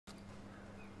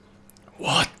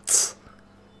What?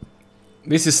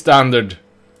 This is standard.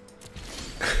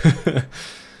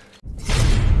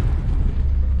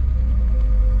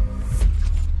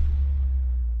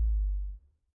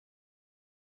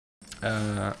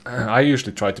 I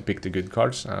usually try to pick the good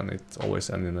cards, and it always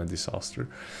ends in a disaster.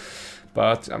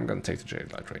 But I'm gonna take the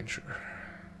Jadelight Ranger.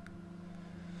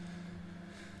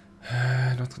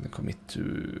 Not gonna commit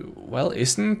to... Well,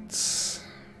 isn't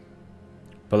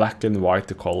black and white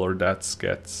the color that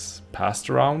gets passed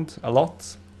around a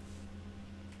lot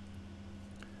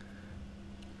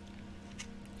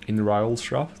in Rival's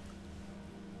Draft?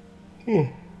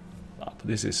 But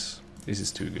this is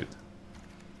too good.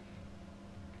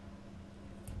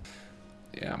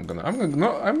 Yeah, I'm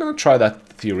gonna try that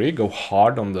theory. Go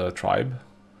hard on the tribe,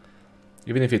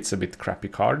 even if it's a bit crappy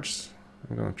cards.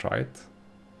 I'm gonna try it.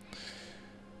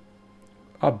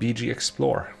 Ah, BG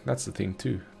Explore. That's the thing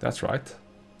too. That's right.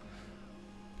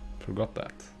 Forgot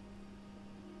that.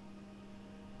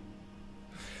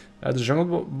 The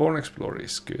Jungleborn Explorer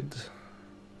is good.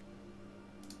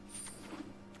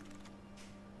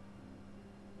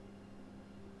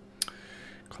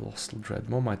 Colossal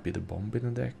Dreadmaw might be the bomb in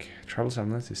the deck. Travel's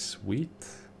Amulet is sweet.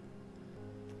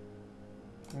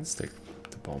 Let's take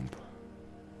the bomb.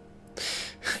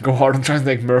 Go hard on trying to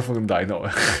take Merfolk and Dino.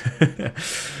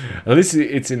 At least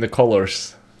it's in the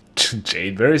colors.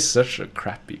 Jadebear is such a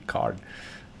crappy card.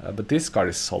 But this card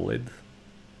is solid.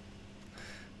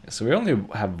 So we only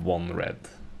have one red.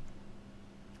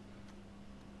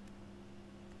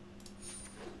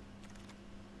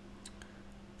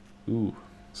 Ooh.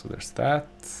 So there's that.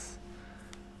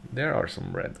 There are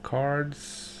some red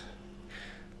cards.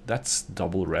 That's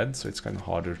double red, so it's kind of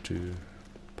harder to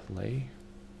play.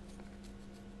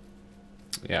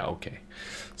 Yeah, okay.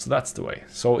 So that's the way.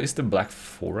 So is the black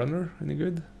Forerunner any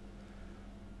good?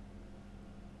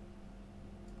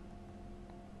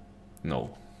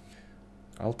 No.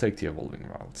 I'll take the Evolving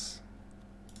Wilds.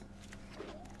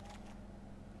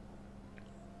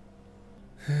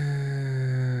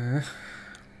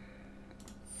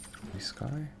 This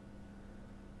guy.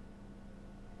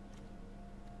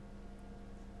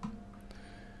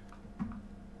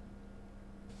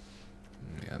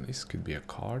 Yeah, this could be a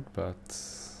card, but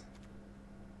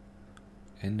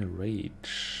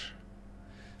Enrage.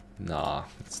 Nah,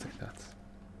 let's take that.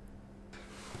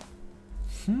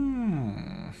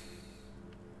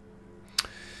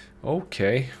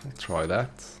 Okay, I'll try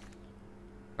that.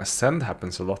 Ascend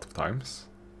happens a lot of times.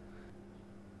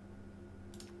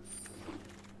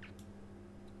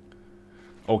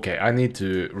 Okay, I need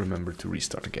to remember to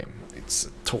restart the game. It's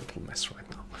a total mess right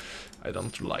now. I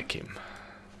don't like him.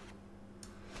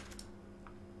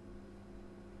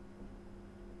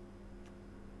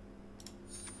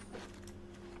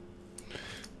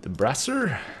 The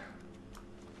Brasser.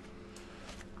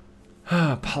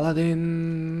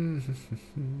 Paladin.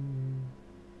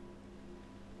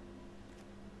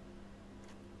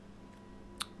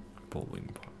 Bowling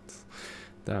pots.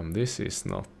 Damn, this is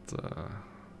not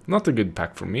a good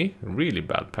pack for me. A really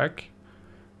bad pack.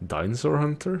 Dinosaur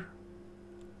Hunter.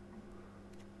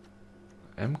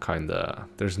 I'm kinda...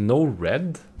 There's no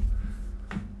red.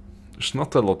 There's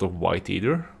not a lot of white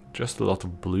either. Just a lot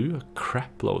of blue. A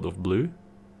crap load of blue.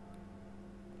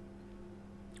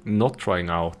 Not trying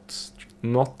out...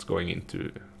 Not going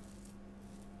into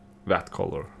that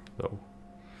color, though.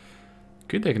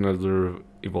 Could take another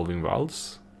Evolving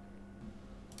Wilds.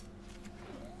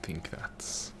 I think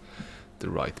that's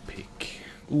the right pick.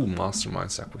 Ooh,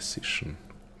 Mastermind's Acquisition.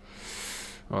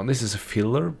 Oh, this is a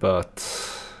filler, but...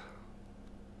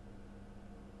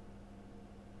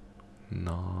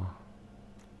 Nah.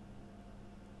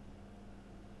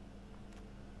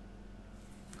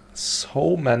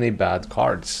 So many bad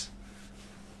cards.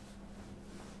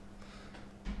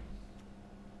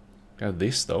 Got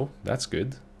this though, that's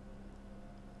good.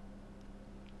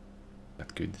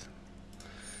 That's good.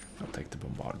 I'll take the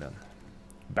Bombard then.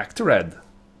 Back to red.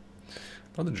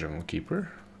 Another Jungle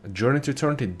Keeper. A Journey to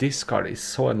Eternity. This card is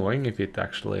so annoying if it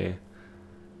actually...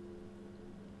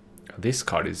 This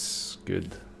card is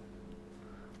good,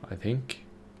 I think.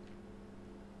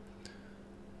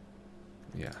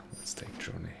 Yeah, let's take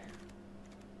Journey.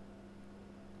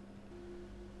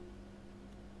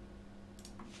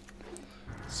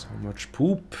 So much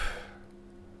poop.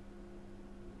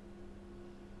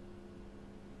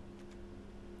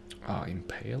 Ah,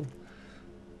 Impale.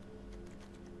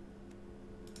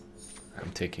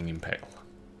 I'm taking Impale.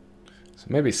 So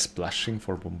maybe splashing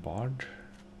for Bombard.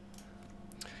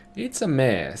 It's a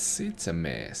mess. It's a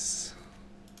mess.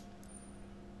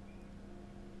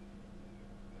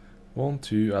 1,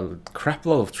 2, a crap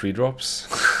load of 3 drops.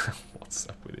 What's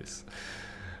up with this?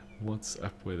 What's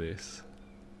up with this?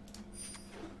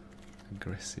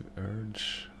 Aggressive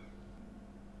urge.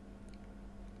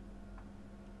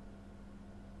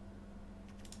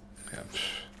 Yeah.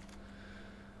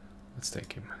 Let's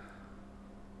take him.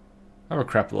 I have a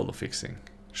crap load of fixing.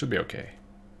 Should be okay.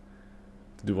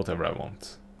 To do whatever I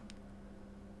want.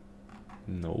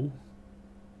 No.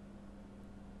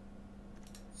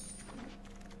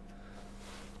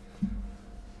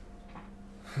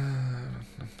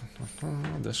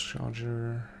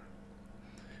 Discharger.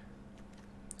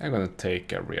 I'm gonna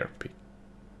take a rare pick.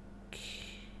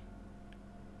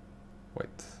 Wait.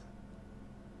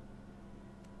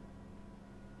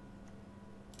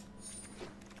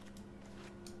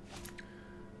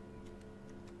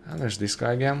 And there's this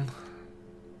guy again.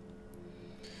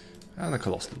 And a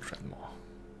Colossal Treadmaw.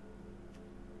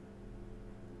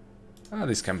 Ah,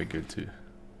 this can be good too.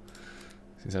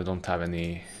 Since I don't have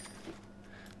anything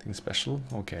special.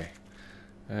 Okay.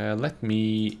 Let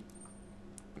me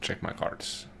check my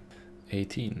cards.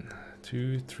 18.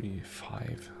 2, 3,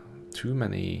 5. Too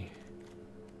many.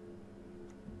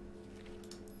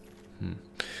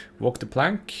 Walk the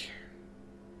plank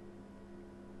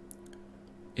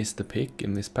is the pick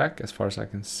in this pack as far as I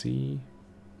can see.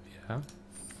 Yeah.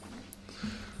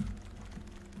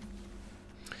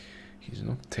 He's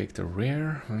not take the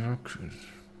rare.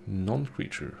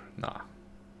 Non-creature. Nah.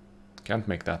 Can't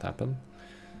make that happen.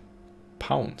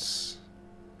 Pounce.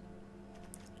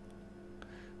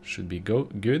 Should be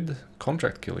good.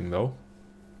 Contract killing though.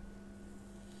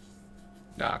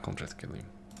 Nah, contract killing.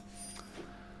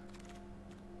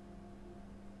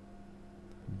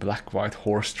 Black-white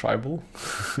horse tribal.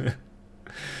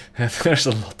 And there's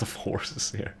a lot of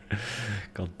horses here.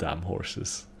 Goddamn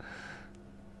horses.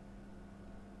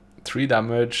 3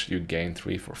 damage, you gain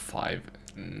 3 for 5.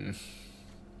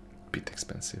 Bit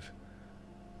expensive.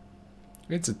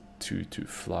 It's a 2/2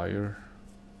 flyer.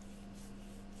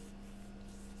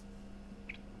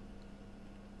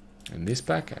 In this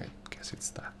pack, I guess it's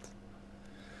that.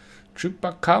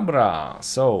 Chupacabra.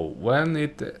 So when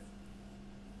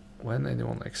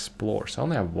anyone explores, I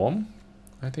only have 1,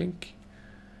 I think.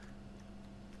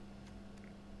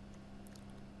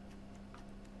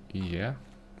 Yeah.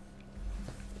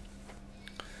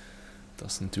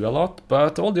 Doesn't do a lot,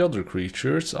 but all the other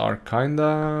creatures are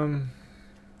kinda...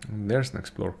 There's an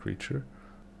explore creature.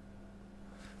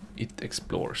 It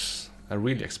explores. A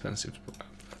really expensive.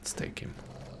 Let's take him.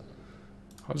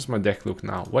 How does my deck look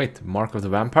now? Wait, Mark of the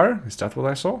Vampire? Is that what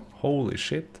I saw? Holy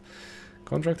shit.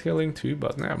 Contract healing too,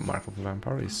 but yeah, Mark of the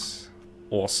Vampire is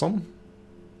awesome.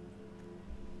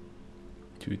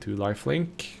 2/2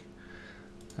 lifelink.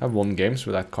 I have won games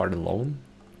with that card alone.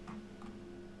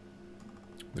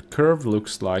 The curve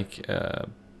looks like a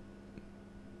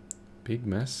big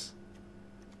mess.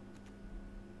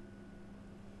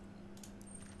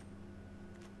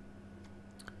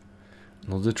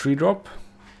 Another 3-drop.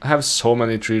 I have so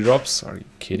many 3-drops. Are you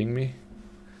kidding me?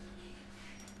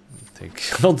 I'll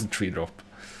take another 3-drop.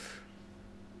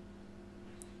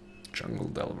 Jungle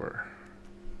Delver.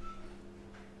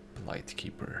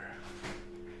 Lightkeeper.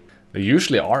 They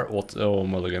usually are auto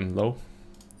mulligan though.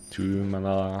 2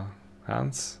 mana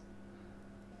hands.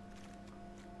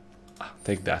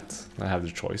 Take that. I have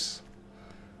the choice.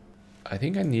 I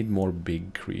think I need more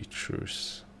big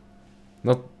creatures.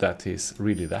 Not that he's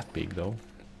really that big though.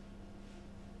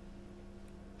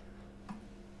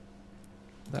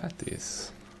 That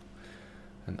is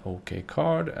an okay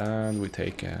card, and we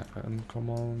take a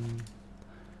uncommon,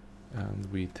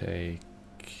 and we take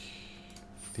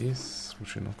this,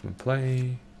 which we're not gonna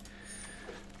play.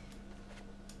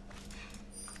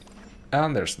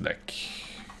 And there's the deck.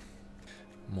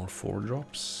 More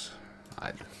 4-drops.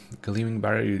 Gleaming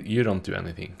Barrier, you don't do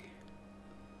anything.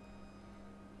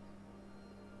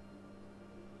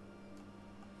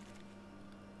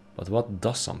 But what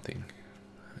does something?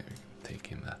 Maybe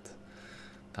take in that.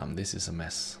 Damn, this is a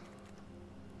mess.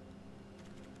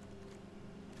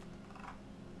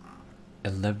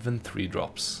 11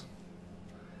 3-drops.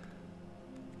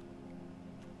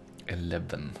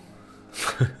 11.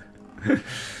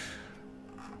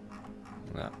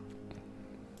 Yeah.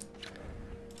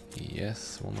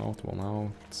 Yes, 1 out, 1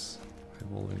 out.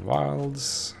 Evolving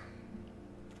Wilds.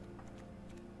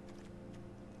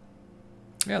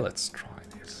 Yeah, let's try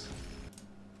this.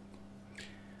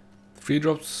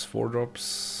 3-drops,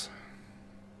 4-drops.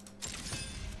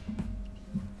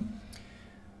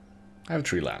 I have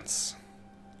 3 lands.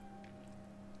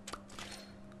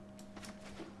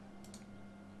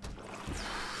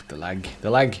 The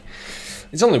lag.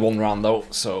 It's only 1 round though,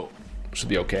 so should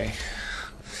be okay.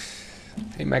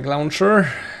 Hey Mag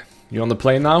Launcher, you on the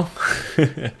plane now?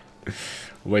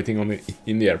 waiting on the,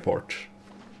 in the airport.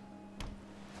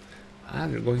 Ah,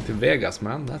 you're going to Vegas,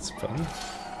 man. That's fun.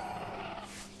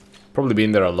 Probably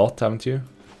been there a lot, haven't you?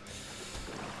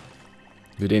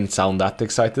 You didn't sound that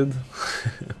excited.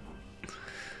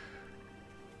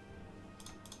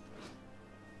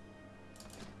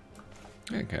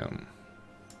 Okay.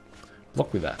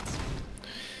 Block with that.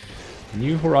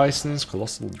 New Horizons,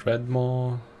 Colossal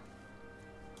Dreadmaw.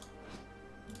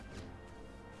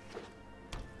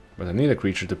 But I need a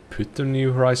creature to put the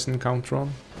New Horizon counter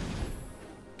on.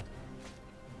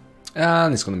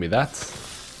 And it's gonna be that.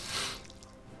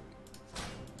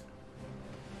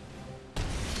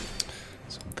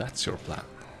 So that's your plan.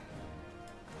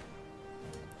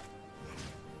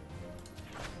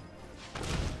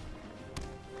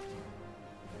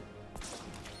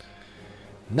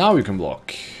 Now you can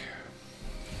block.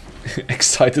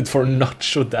 Excited for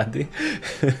Nacho Daddy.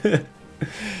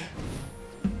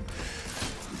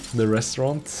 The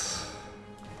restaurant.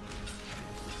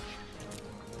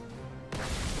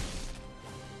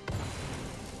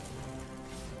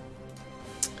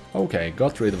 Okay,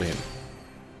 got rid of him.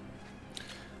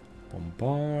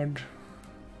 Bombard.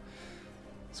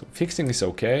 So fixing is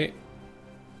okay.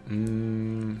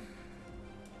 Then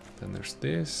there's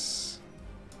this.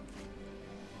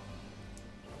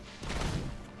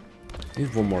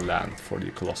 Need one more land for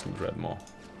the Colossal Dreadmaw.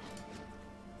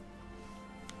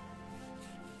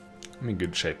 I'm in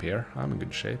good shape here. I'm in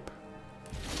good shape.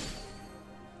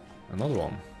 Another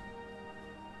one.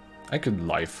 I could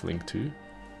lifelink too.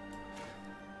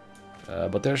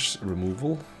 But there's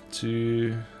removal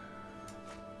to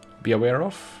be aware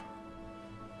of.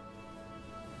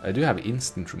 I do have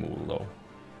instant removal though.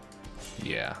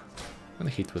 Yeah. I'm gonna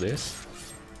hit with this.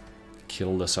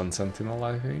 Kill the Sun Sentinel,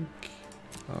 I think.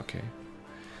 Okay.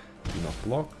 Do not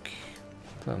block.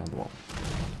 Play another one.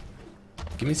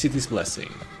 Give me City's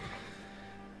Blessing.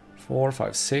 4,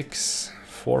 5, 6.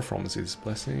 4 from City's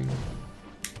Blessing.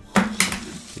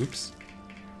 Oops.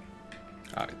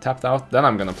 Alright, tapped out. Then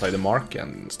I'm gonna play the mark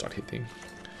and start hitting.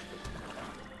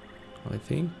 I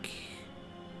think.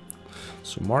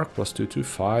 So mark plus 2, 2,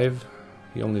 5.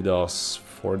 He only does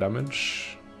 4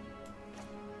 damage.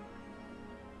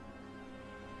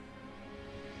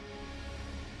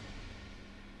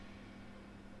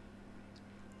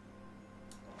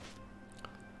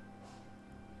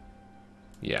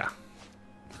 Yeah,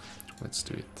 let's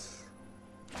do it.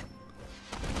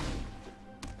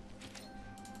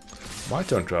 My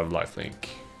turn to have lifelink.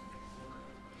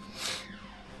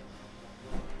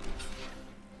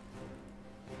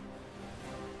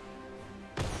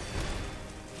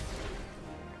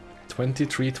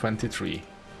 $23.23.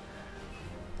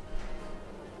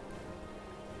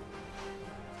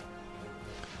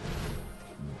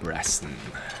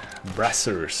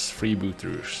 Brassers,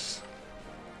 freebooters.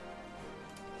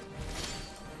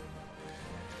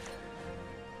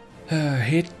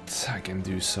 Hit. I can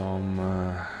do some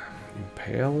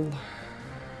impale.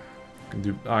 I can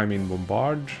do.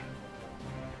 Bombard.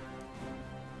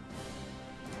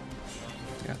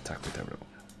 Yeah, attack with everyone.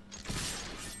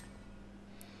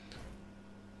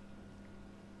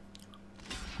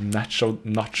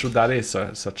 Nacho Daddy is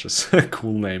such a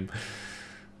cool name.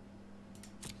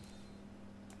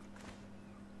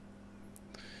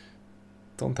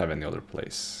 Don't have any other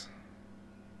place.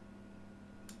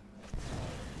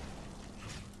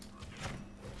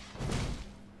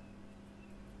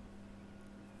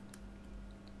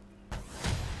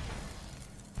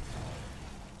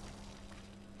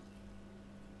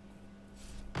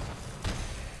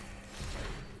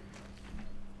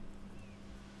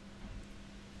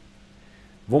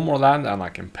 One more land and I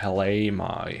can play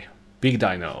my big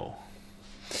dino.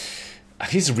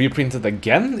 He's reprinted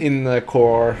again in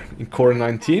core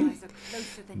 19.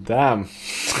 Damn,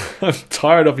 I'm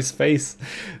tired of his face.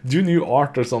 Do new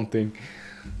art or something.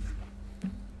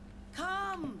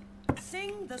 Come,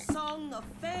 sing the song of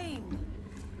fame.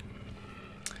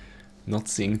 Not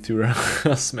seeing through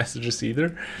us messages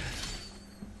either.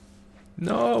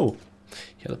 No,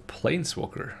 he had a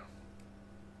planeswalker.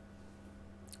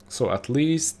 So at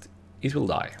least it will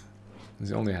die.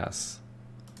 He only has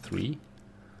 3.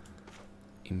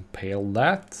 Impale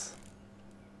that.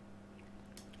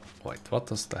 Wait, what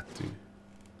does that do?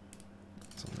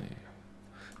 It's only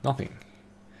nothing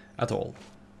at all.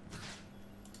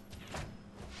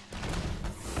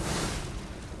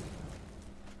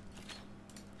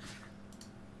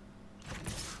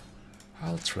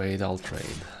 I'll trade.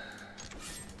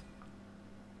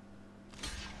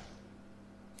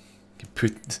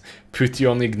 Put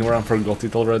you on ignore and forgot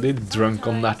it already. Drunk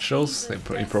on nachos.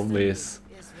 He probably is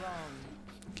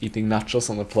eating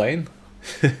nachos on the plane.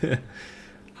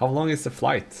 How long is the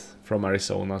flight from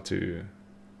Arizona to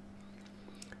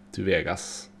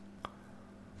Vegas?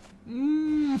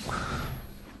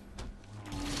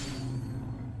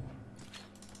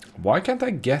 Why can't I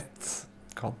get...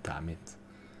 God damn it.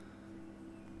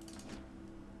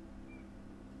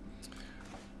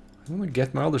 I want to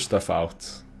get my other stuff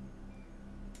out.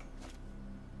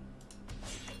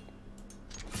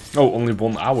 Oh, only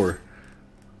 1 hour.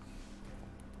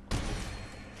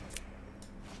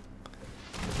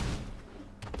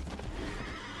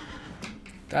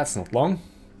 That's not long.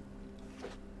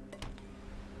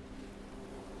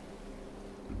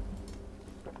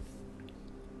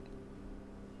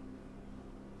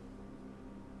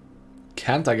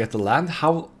 Can't I get the land?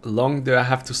 How long do I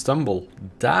have to stumble?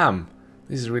 Damn,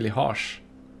 this is really harsh.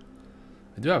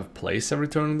 I do have place every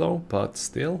turn though, but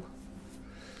still.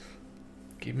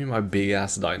 Give me my big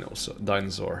ass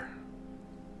dinosaur.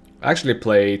 I actually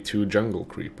play 2 jungle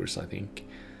creepers, I think,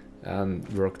 and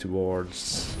work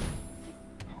towards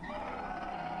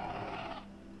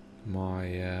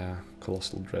my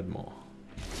colossal dreadmaw.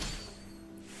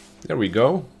 There we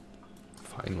go.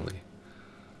 Finally.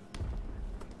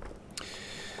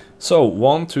 So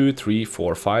 1, 2, 3,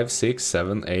 4, 5, 6,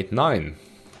 7, 8, 9.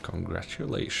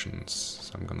 Congratulations.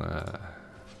 So I'm gonna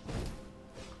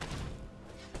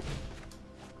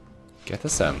get a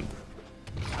send.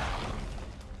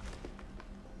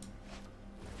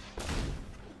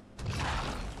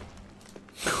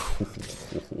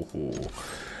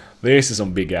 This is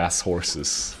some big ass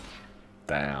horses.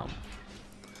 Damn.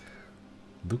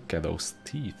 Look at those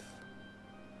teeth.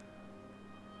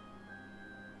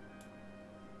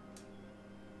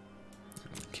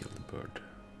 Kill the bird.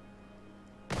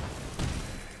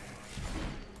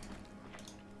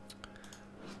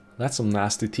 That's some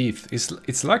nasty teeth.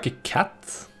 It's like a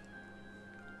cat.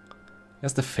 It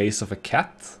has the face of a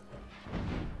cat.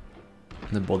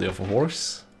 And the body of a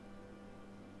horse.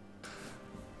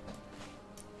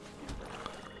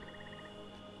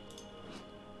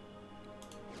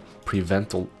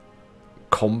 Prevent all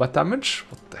combat damage?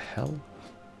 What the hell?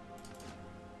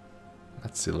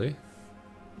 That's silly.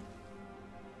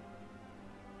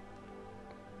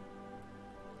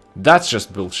 That's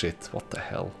just bullshit. What the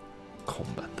hell?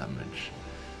 Combat damage.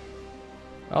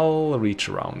 I'll reach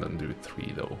around and do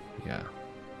 3 though. Yeah.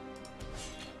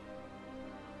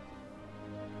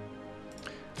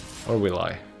 Or will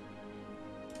I?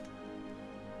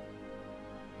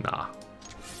 Nah.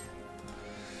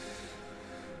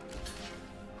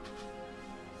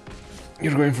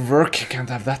 You're going for work, you can't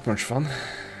have that much fun.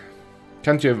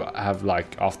 Can't you have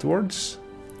like afterwards?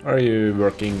 Or are you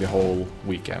working the whole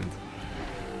weekend?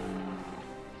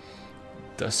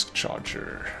 Dusk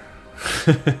Charger.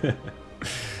 You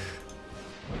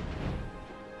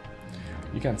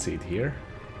can't see it here.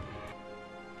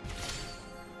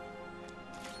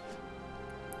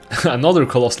 Another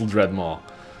Colossal Dreadmaw.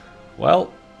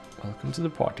 Well, welcome to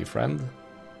the party, friend.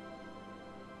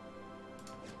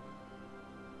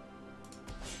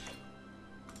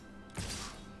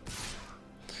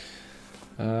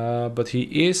 But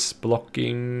he is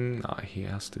blocking... Nah, he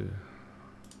has to...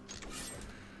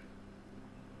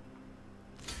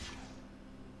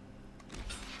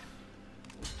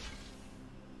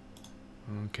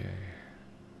 Okay.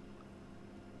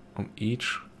 On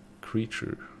each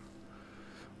creature.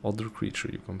 Other creature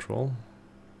you control.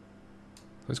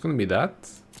 So it's gonna be that.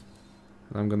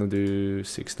 And I'm gonna do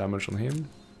 6 damage on him.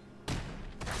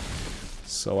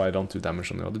 So I don't do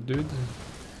damage on the other dude.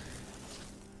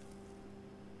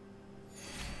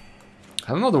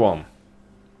 And another one.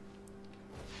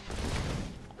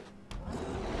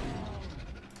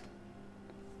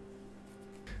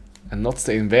 And not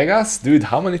stay in Vegas? Dude,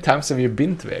 how many times have you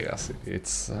been to Vegas?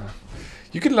 It's...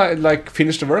 you could like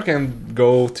finish the work and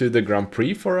go to the Grand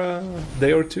Prix for a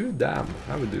day or 2? Damn,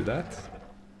 I would do that.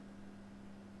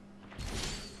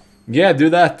 Yeah, do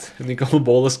that. Nicole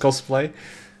Bolas cosplay.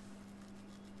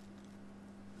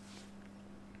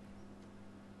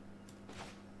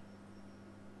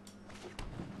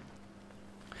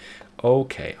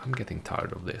 Okay, I'm getting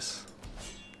tired of this.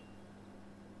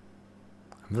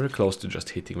 I'm very close to just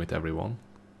hitting with everyone.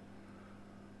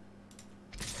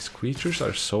 These creatures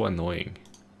are so annoying.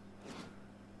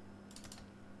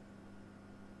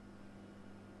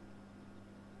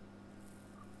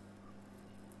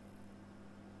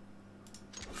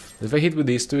 If I hit with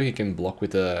these 2, he can block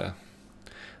with the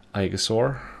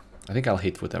Igosaur. I think I'll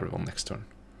hit with everyone next turn.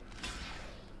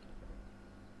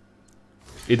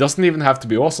 It doesn't even have to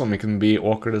be awesome, it can be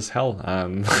awkward as hell,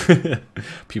 and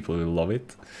people will love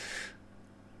it.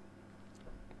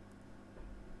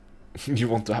 You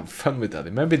want to have fun with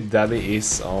Daddy. Maybe Daddy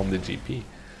is on the GP.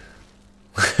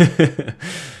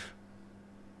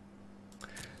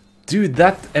 Dude,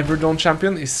 that Everdone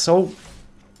champion is so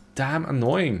damn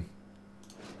annoying.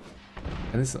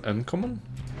 And it's uncommon?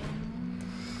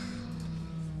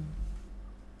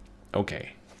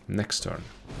 Okay, next turn.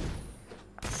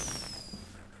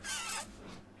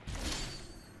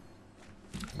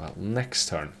 Well, next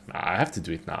turn. I have to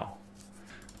do it now.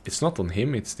 It's not on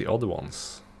him, it's the other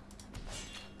ones.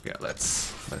 Yeah,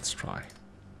 let's try.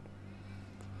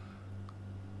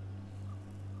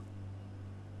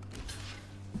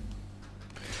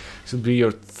 This will be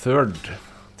your third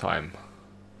time.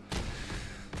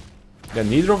 Yeah,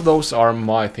 neither of those are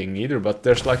my thing either, but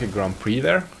there's like a Grand Prix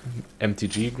there.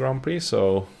 MTGA Grand Prix,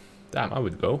 so damn, I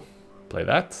would go play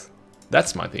that.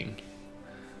 That's my thing.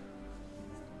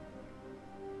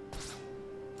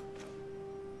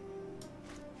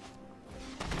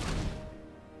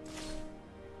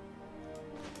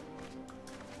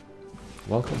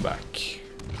 Welcome back.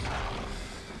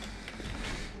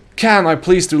 Can I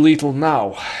please do lethal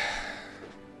now?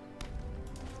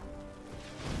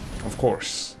 Of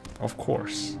course. Of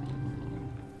course.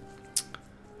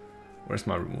 Where's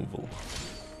my removal?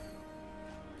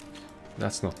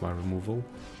 That's not my removal.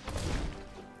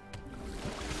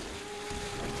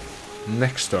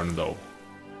 Next turn though.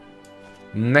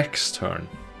 Next turn.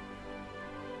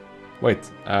 Wait,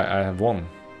 I have one.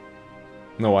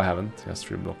 No, I haven't. He has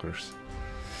 3 blockers.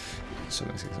 So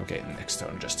okay, next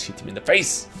turn, just hit him in the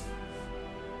face.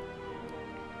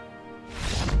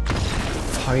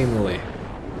 Finally.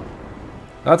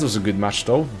 That was a good match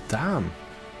though. Damn.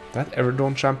 That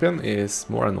Everdone champion is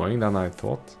more annoying than I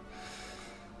thought.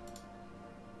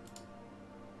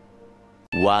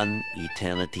 One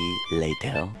eternity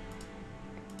later.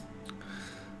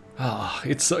 Ah,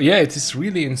 it's yeah, it is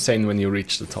really insane when you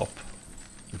reach the top.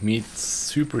 You meet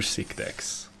super sick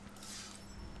decks.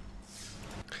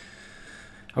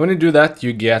 When you do that,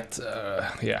 you get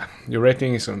yeah, your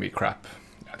rating is gonna be crap.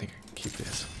 I think I can keep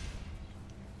this.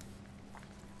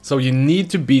 So you need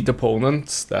to beat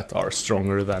opponents that are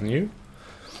stronger than you.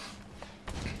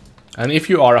 And if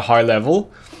you are a high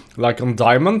level, like on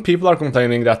Diamond, people are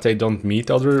complaining that they don't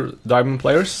meet other Diamond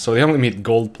players, so they only meet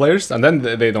Gold players, and then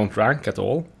they don't rank at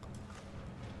all.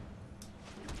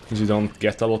 Because you don't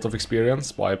get a lot of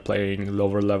experience by playing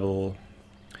lower level,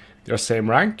 your same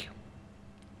rank.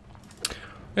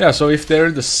 Yeah, so if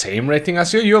they're the same rating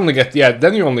as you, you only get, yeah,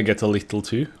 then you only get a little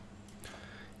too.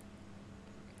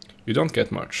 You don't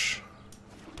get much.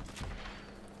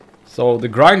 So the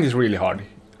grind is really hard.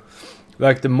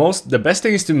 Like the best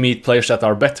thing is to meet players that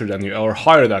are better than you or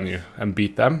higher than you and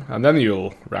beat them, and then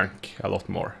you'll rank a lot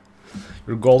more.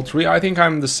 Your gold 3, I think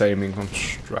I'm the same in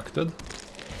constructed.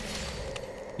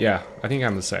 Yeah, I think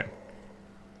I'm the same.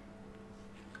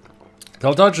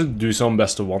 I'll try to do some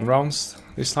best of 1 rounds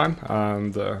this time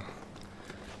and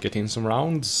get in some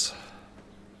rounds.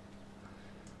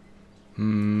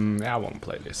 Yeah, I want to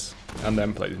play this and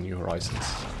then play the New Horizons.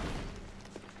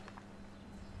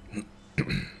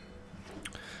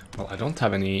 Well, I don't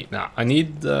have any. Nah, I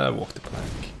need walk the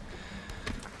plank.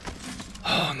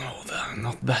 Oh no,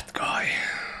 not that guy.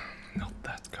 Not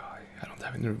that guy. I don't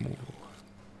have any removal.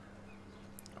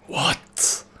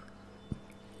 What?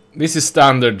 This is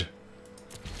standard.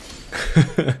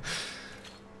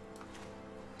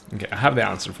 Okay, I have the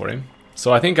answer for him.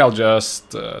 So I think I'll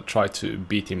just try to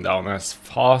beat him down as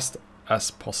fast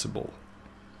as possible.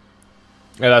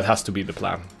 Yeah, that has to be the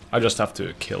plan. I just have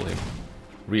to kill him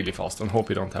really fast and hope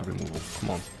he don't have removal.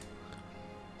 Come on.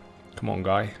 Come on,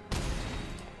 guy.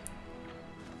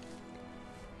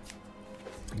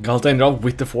 Galtendra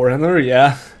with the forehender,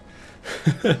 yeah.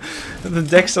 The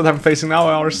decks that I'm facing now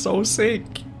are so sick.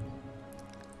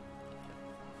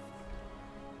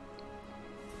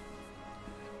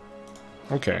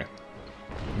 Okay.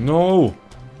 No!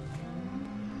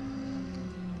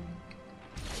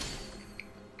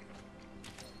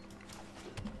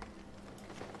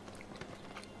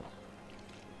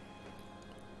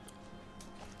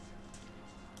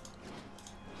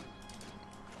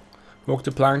 Walk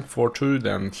the plank for 2,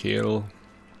 then kill.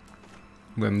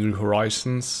 Then New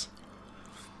Horizons.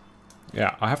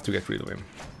 Yeah, I have to get rid of him.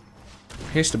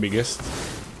 He's the biggest.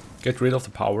 Get rid of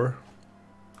the power.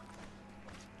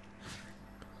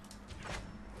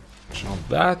 Jump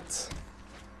that.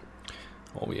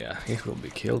 Oh yeah, it will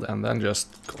be killed, and then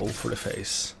just go for the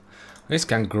face. This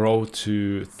can grow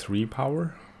to 3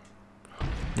 power.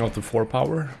 Not to 4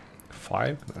 power.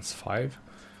 5, that's 5.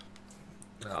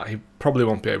 He probably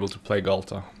won't be able to play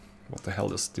Galta. What the hell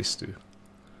does this do?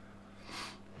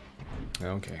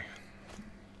 Okay.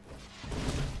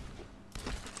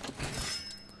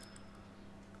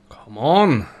 Come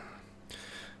on!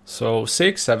 So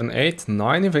 6, 7, 8,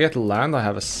 9. If I get a land, I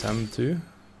have a send too.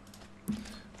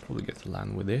 Probably get a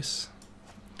land with this.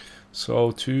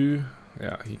 So 2,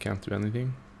 yeah, he can't do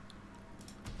anything.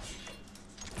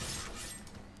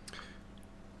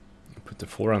 Put the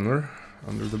Forerunner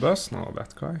under the bus. No,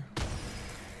 that guy.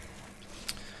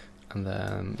 And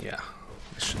then, yeah,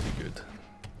 this should be good.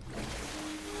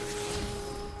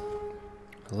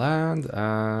 Land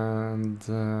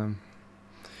and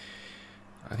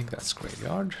I think that's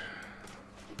graveyard.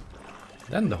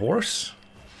 Then the horse.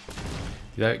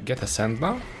 Did I get a send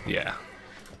now? Yeah.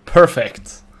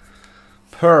 Perfect.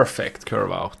 Perfect curve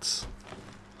out.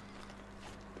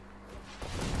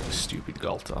 Stupid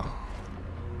Galta.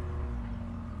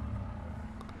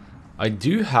 I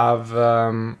do have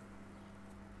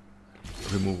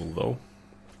removal though.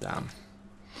 Damn.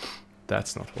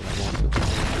 That's not what I wanted.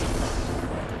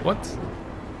 What?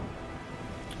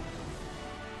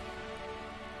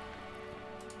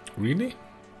 Really?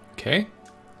 Okay.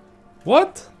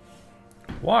 What?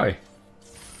 Why?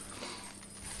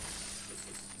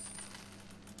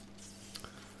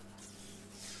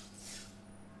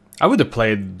 I would have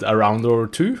played a round or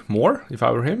two more if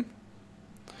I were him.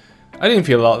 I didn't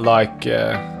feel like...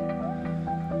 yeah,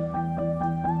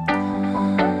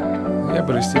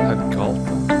 but he still had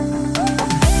Galta.